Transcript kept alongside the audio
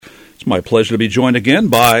My pleasure to be joined again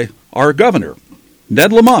by our governor,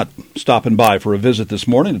 Ned Lamont, stopping by for a visit this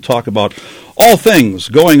morning to talk about all things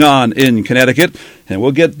going on in Connecticut. And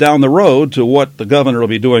we'll get down the road to what the governor will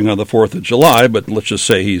be doing on the 4th of July, but let's just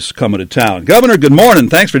say he's coming to town. Governor, good morning.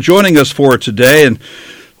 Thanks for joining us for today. And,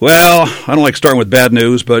 well, I don't like starting with bad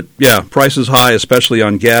news, but, yeah, prices high, especially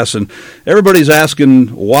on gas. And everybody's asking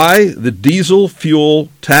why the diesel fuel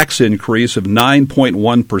tax increase of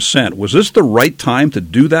 9.1%. Was this the right time to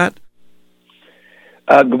do that?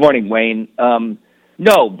 Good morning, Wayne.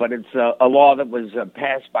 No, but it's a law that was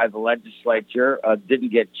passed by the legislature,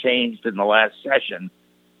 didn't get changed in the last session,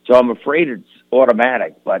 so I'm afraid it's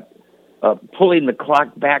automatic. But pulling the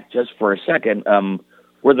clock back just for a second,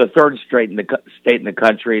 we're the third state in the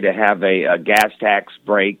country to have a gas tax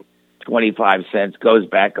break, 25 cents, goes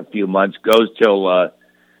back a few months, goes till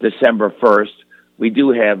December 1st. We do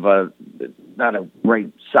have not a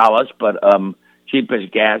great solace, but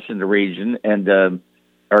cheapest gas in the region, and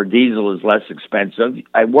our diesel is less expensive.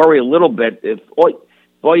 I worry a little bit if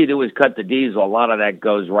all you do is cut the diesel, a lot of that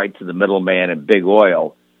goes right to the middleman and big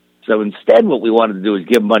oil. So instead what we wanted to do is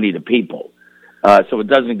give money to people. So it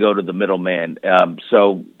doesn't go to the middleman.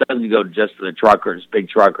 So it doesn't go just to the truckers, big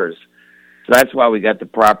truckers. So that's why we got the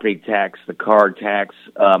property tax, the car tax,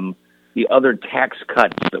 the other tax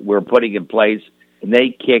cuts that we're putting in place, and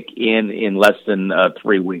they kick in less than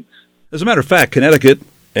 3 weeks. As a matter of fact, Connecticut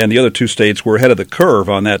and the other two states were ahead of the curve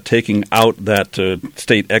on that, taking out that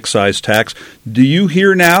state excise tax. Do you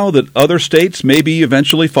hear now that other states may be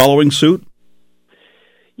eventually following suit?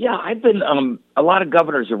 Yeah, I've been. A lot of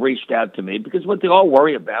governors have reached out to me because what they all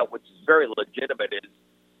worry about, which is very legitimate, is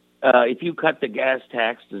if you cut the gas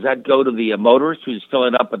tax, does that go to the motorist who's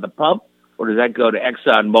filling up at the pump, or does that go to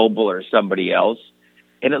ExxonMobil or somebody else?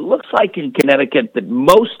 And it looks like in Connecticut that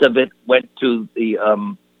most of it went to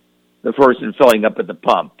the person filling up at the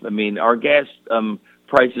pump. I mean, our gas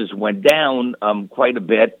prices went down quite a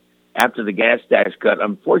bit after the gas tax cut.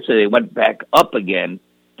 Unfortunately, they went back up again,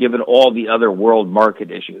 given all the other world market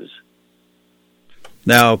issues.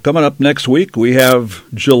 Now, coming up next week, we have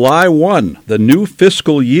July 1, the new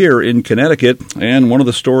fiscal year in Connecticut, and one of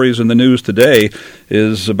the stories in the news today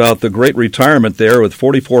is about the great retirement there with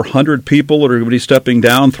 4,400 people that are going to be stepping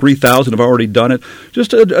down. 3,000 have already done it. Just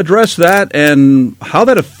to address that and how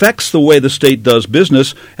that affects the way the state does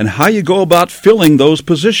business and how you go about filling those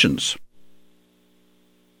positions.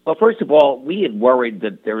 Well, first of all, we had worried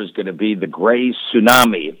that there was going to be the gray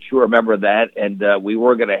tsunami, if you remember that, and we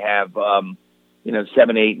were going to have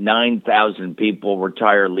 7, 8, 9,000 people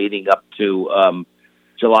retire leading up to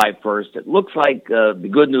July 1st. It looks like the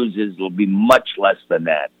good news is it'll be much less than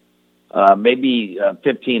that. Maybe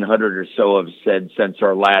 1,500 or so have said since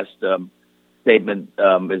our last statement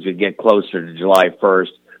as we get closer to July 1st.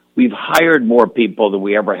 We've hired more people than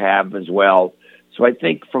we ever have as well. So I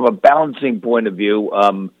think from a balancing point of view,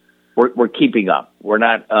 we're keeping up. We're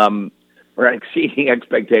not exceeding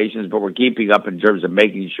expectations, but we're keeping up in terms of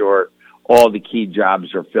making sure all the key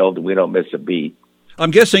jobs are filled and we don't miss a beat.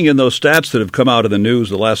 I'm guessing in those stats that have come out of the news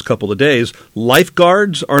the last couple of days,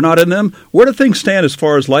 lifeguards are not in them. Where do things stand as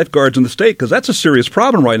far as lifeguards in the state? Because that's a serious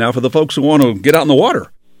problem right now for the folks who want to get out in the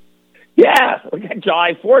water. Yeah, we got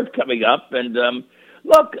July 4th coming up. And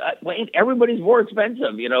look, Wayne, everybody's more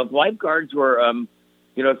expensive. If lifeguards were,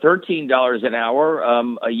 $13 an hour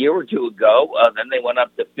a year or two ago, then they went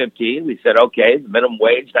up to $15. We said, okay, the minimum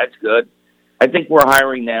wage, that's good. I think we're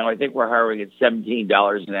hiring now. I think we're hiring at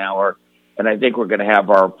 $17 an hour, and I think we're going to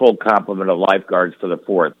have our full complement of lifeguards for the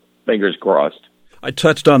 4th. Fingers crossed. I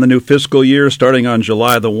touched on the new fiscal year starting on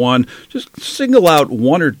July the 1. Just single out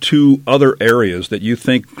one or two other areas that you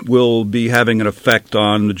think will be having an effect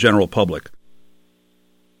on the general public.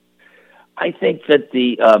 I think that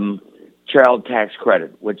the child tax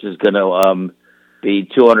credit, which is going to be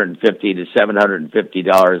 $250 to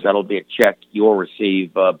 $750. That'll be a check you'll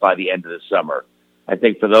receive by the end of the summer. I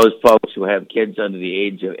think for those folks who have kids under the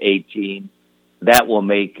age of 18, that will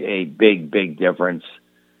make a big, big difference.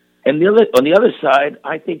 And on the other side,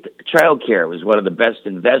 I think child care was one of the best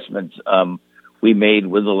investments we made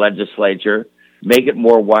with the legislature. Make it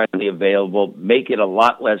more widely available, make it a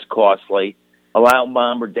lot less costly, allow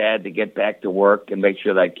mom or dad to get back to work and make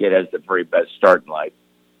sure that kid has the very best start in life.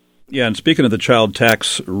 Yeah, and speaking of the child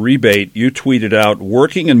tax rebate, you tweeted out,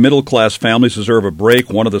 working and middle-class families deserve a break.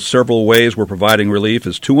 One of the several ways we're providing relief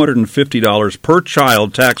is $250 per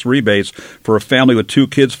child tax rebates. For a family with 2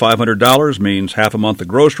 kids, $500 means half a month of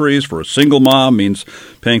groceries. For a single mom, means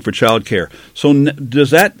paying for child care. So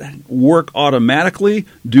does that work automatically?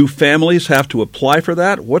 Do families have to apply for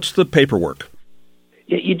that? What's the paperwork?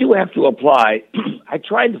 You do have to apply. I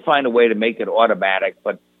tried to find a way to make it automatic,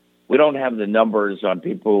 but we don't have the numbers on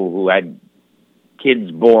people who had kids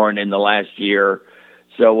born in the last year.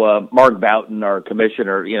 So Mark Boughton, our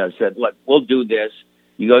commissioner, said, look, we'll do this.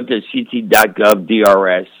 You go to ct.gov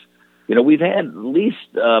DRS. We've had at least,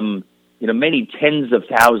 many tens of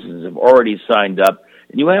thousands have already signed up.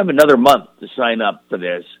 And you have another month to sign up for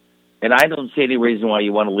this. And I don't see any reason why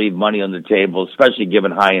you want to leave money on the table, especially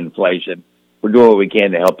given high inflation. We're doing what we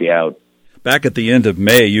can to help you out. Back at the end of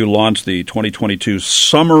May, you launched the 2022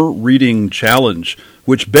 Summer Reading Challenge,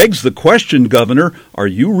 which begs the question, Governor, are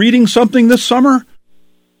you reading something this summer?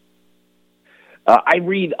 I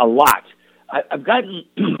read a lot. I've gotten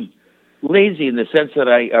lazy in the sense that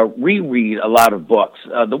I reread a lot of books.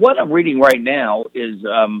 The one I'm reading right now is,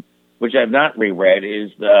 which I've not reread, is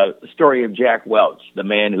the story of Jack Welch, the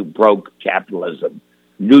man who broke capitalism,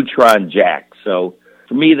 Neutron Jack. So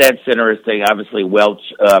for me, that's interesting. Obviously, Welch,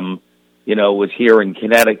 was here in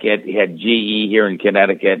Connecticut. He had GE here in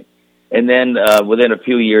Connecticut. And then within a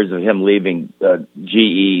few years of him leaving,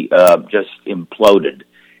 GE just imploded.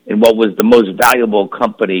 And what was the most valuable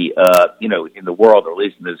company, in the world, or at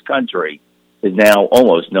least in this country, is now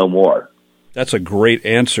almost no more. That's a great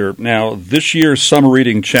answer. Now, this year's Summer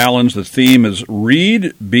Reading Challenge, the theme is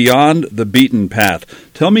Read Beyond the Beaten Path.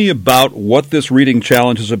 Tell me about what this reading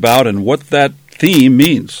challenge is about and what that theme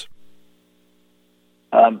means.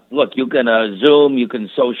 Look, you can Zoom, you can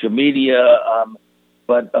social media,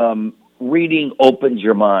 but reading opens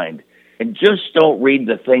your mind. And just don't read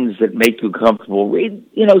the things that make you comfortable. Read,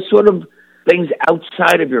 sort of things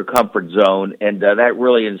outside of your comfort zone, and that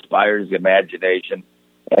really inspires the imagination.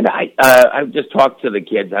 And I've just talked to the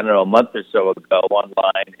kids, a month or so ago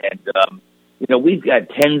online, and, we've got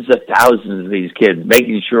tens of thousands of these kids,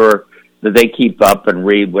 making sure that they keep up and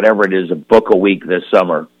read whatever it is, a book a week this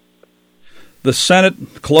summer. The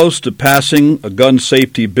Senate close to passing a gun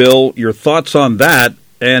safety bill. Your thoughts on that?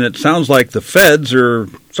 And it sounds like the feds are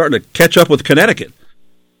starting to catch up with Connecticut.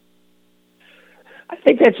 I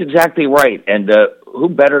think that's exactly right. And who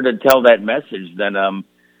better to tell that message than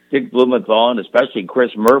Dick Blumenthal and especially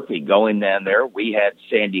Chris Murphy going down there. We had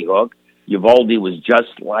Sandy Hook. Uvalde was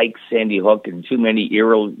just like Sandy Hook in too many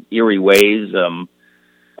eerie ways,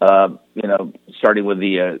 starting with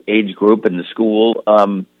the age group in the school.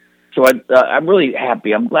 So I'm really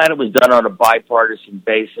happy. I'm glad it was done on a bipartisan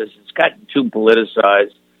basis. It's gotten too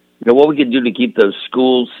politicized. What we can do to keep those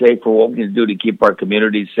schools safer, what we can do to keep our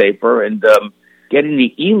communities safer, and getting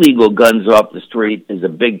the illegal guns off the street is a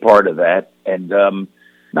big part of that. And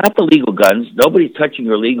not the legal guns. Nobody's touching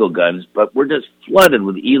your legal guns, but we're just flooded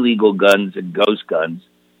with illegal guns and ghost guns.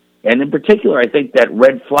 And in particular, I think that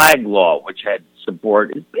red flag law, which had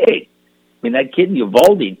support, is big. That kid in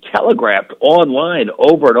Uvalde telegraphed online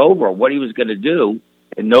over and over what he was going to do,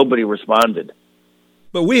 and nobody responded.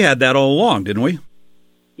 But we had that all along, didn't we?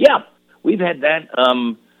 Yeah, we've had that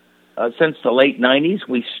since the late 90s.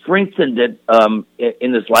 We strengthened it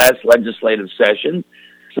in this last legislative session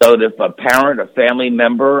so that if a parent, a family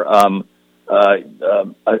member,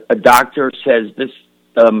 a doctor says this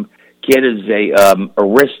kid is a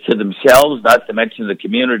risk to themselves, not to mention the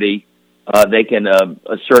community, they can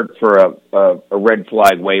assert for a red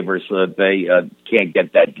flag waiver so that they can't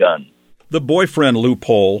get that gun. The boyfriend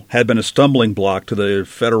loophole had been a stumbling block to the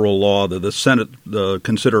federal law, the Senate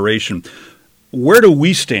consideration. Where do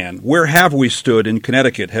we stand? Where have we stood in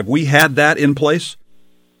Connecticut? Have we had that in place?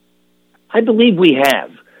 I believe we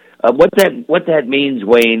have. What that means,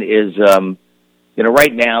 Wayne, is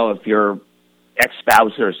right now if your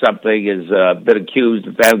ex-spouse or something is been accused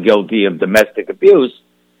and found guilty of domestic abuse,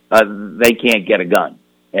 they can't get a gun,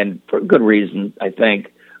 and for good reason, I think.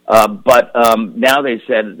 But now they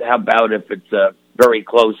said, how about if it's a very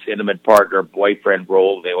close, intimate partner, boyfriend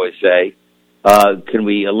role, they always say, can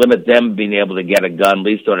we limit them being able to get a gun, at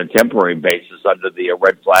least on a temporary basis, under the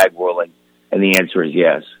red flag ruling? And the answer is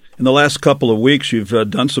yes. In the last couple of weeks, you've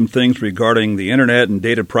done some things regarding the Internet and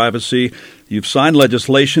data privacy. You've signed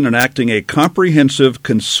legislation enacting a comprehensive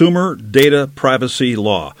consumer data privacy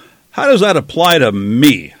law. How does that apply to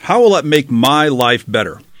me? How will that make my life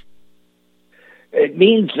better? It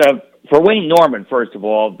means, for Wayne Norman, first of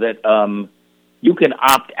all, that you can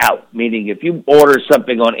opt out, meaning if you order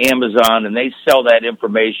something on Amazon and they sell that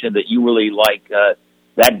information that you really like,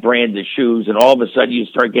 that brand of shoes, and all of a sudden you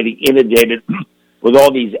start getting inundated with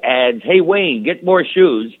all these ads, hey, Wayne, get more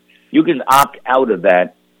shoes, you can opt out of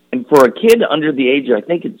that. And for a kid under the age, I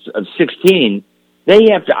think it's of 16,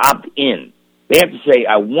 they have to opt in. They have to say,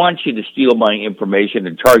 I want you to steal my information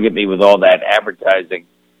and target me with all that advertising.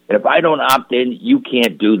 And if I don't opt in, you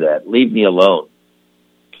can't do that. Leave me alone.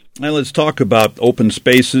 Now let's talk about open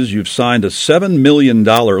spaces. You've signed a $7 million,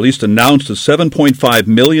 or at least announced a $7.5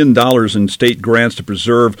 million in state grants to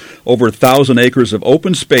preserve over 1,000 acres of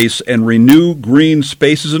open space and renew green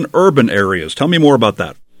spaces in urban areas. Tell me more about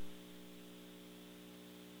that.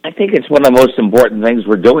 I think it's one of the most important things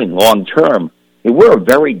we're doing long term. We're a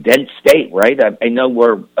very dense state, right? I know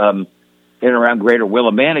we're in and around greater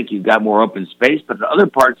Willimantic, you've got more open space, but in other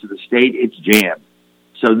parts of the state, it's jammed.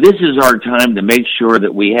 So this is our time to make sure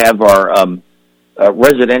that we have our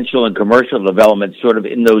residential and commercial development sort of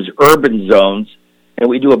in those urban zones, and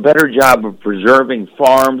we do a better job of preserving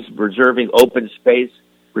farms, preserving open space,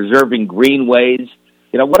 preserving greenways.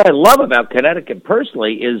 You know, what I love about Connecticut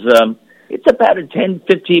personally is it's about a 10,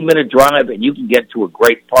 15-minute drive, and you can get to a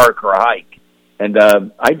great park or a hike. And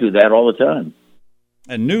I do that all the time.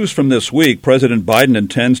 And news from this week, President Biden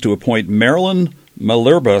intends to appoint Marilyn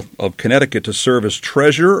Malerba of Connecticut to serve as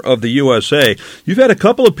Treasurer of the USA. You've had a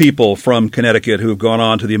couple of people from Connecticut who have gone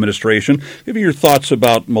on to the administration. Give me your thoughts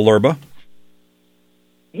about Malerba.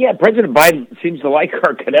 Yeah, President Biden seems to like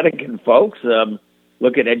our Connecticut folks.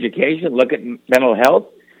 Look at education, look at mental health,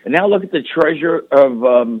 and now look at the Treasurer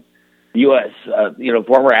of the U.S.,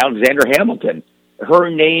 former Alexander Hamilton. Her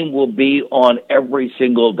name will be on every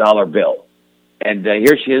single dollar bill. And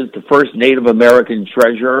here she is, the first Native American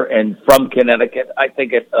treasurer, and from Connecticut. I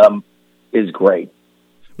think it is great.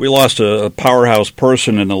 We lost a powerhouse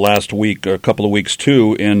person in the last week, a couple of weeks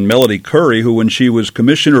too, in Melody Curry, who when she was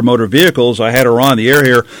Commissioner of Motor Vehicles, I had her on the air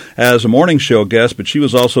here as a morning show guest, but she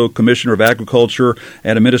was also Commissioner of Agriculture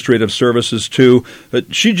and Administrative Services too.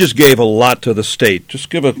 But she just gave a lot to the state. Just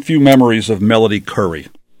give a few memories of Melody Curry.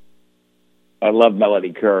 I love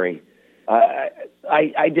Melody Curry.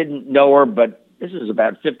 I didn't know her, but this was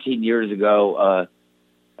about 15 years ago.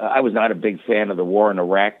 I was not a big fan of the war in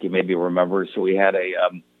Iraq, you maybe remember, so we had a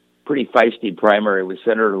pretty feisty primary with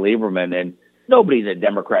Senator Lieberman, and nobody in the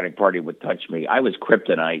Democratic Party would touch me. I was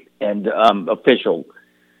kryptonite and official.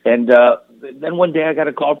 And then one day I got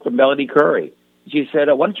a call from Melody Curry. She said,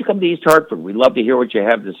 why don't you come to East Hartford? We'd love to hear what you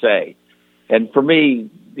have to say. And for me,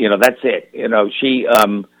 that's it. She...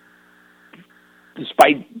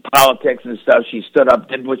 despite politics and stuff, she stood up,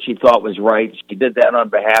 did what she thought was right. She did that on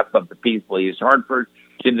behalf of the people of East Hartford.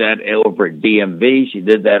 She did that over at DMV. She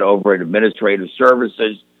did that over at Administrative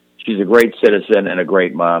Services. She's a great citizen and a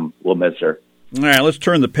great mom. We'll miss her. All right, let's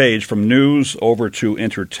turn the page from news over to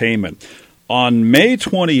entertainment. On May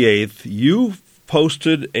 28th, you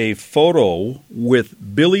posted a photo with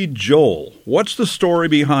Billy Joel. What's the story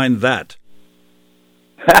behind that?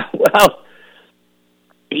 Well,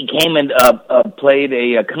 he came and played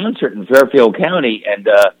a concert in Fairfield County, and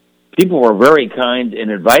people were very kind and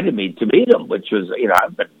invited me to meet him, which was,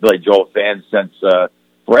 I've been a Billy Joel fan since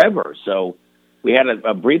forever. So we had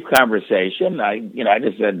a brief conversation. I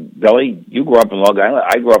just said, Billy, you grew up in Long Island.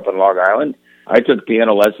 I grew up in Long Island. I took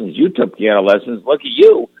piano lessons. You took piano lessons. Look at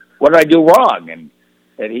you. What did I do wrong?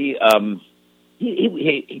 And he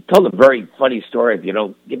told a very funny story. If you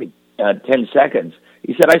don't give me 10 seconds.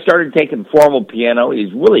 He said, I started taking formal piano.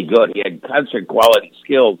 He's really good. He had concert quality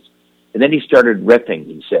skills. And then he started riffing,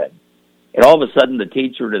 he said. And all of a sudden, the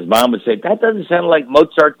teacher and his mom would say, that doesn't sound like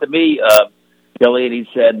Mozart to me, Billy. And he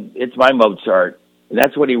said, it's my Mozart. And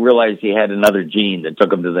that's when he realized he had another gene that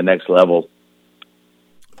took him to the next level.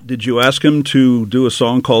 Did you ask him to do a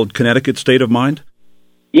song called Connecticut State of Mind?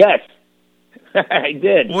 Yes, I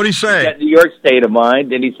did. What did he say? He said New York State of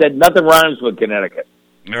Mind, and he said nothing rhymes with Connecticut.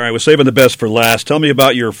 All right, we're saving the best for last. Tell me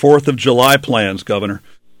about your 4th of July plans, Governor.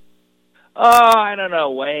 Oh, I don't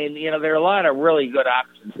know, Wayne. There are a lot of really good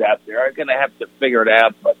options out there. I'm going to have to figure it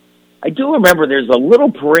out. But I do remember there's a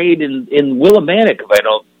little parade in Willimantic,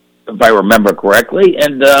 if I remember correctly.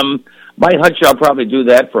 And my hunch, I'll probably do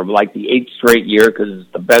that for like the 8th straight year because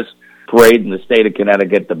it's the best parade in the state of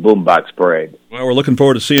Connecticut, the Boombox Parade. Well, we're looking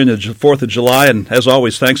forward to seeing you the 4th of July. And as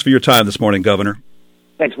always, thanks for your time this morning, Governor.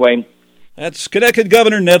 Thanks, Wayne. That's Connecticut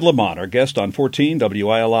Governor Ned Lamont, our guest on 14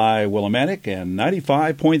 WILI Willimantic and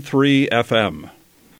 95.3 FM.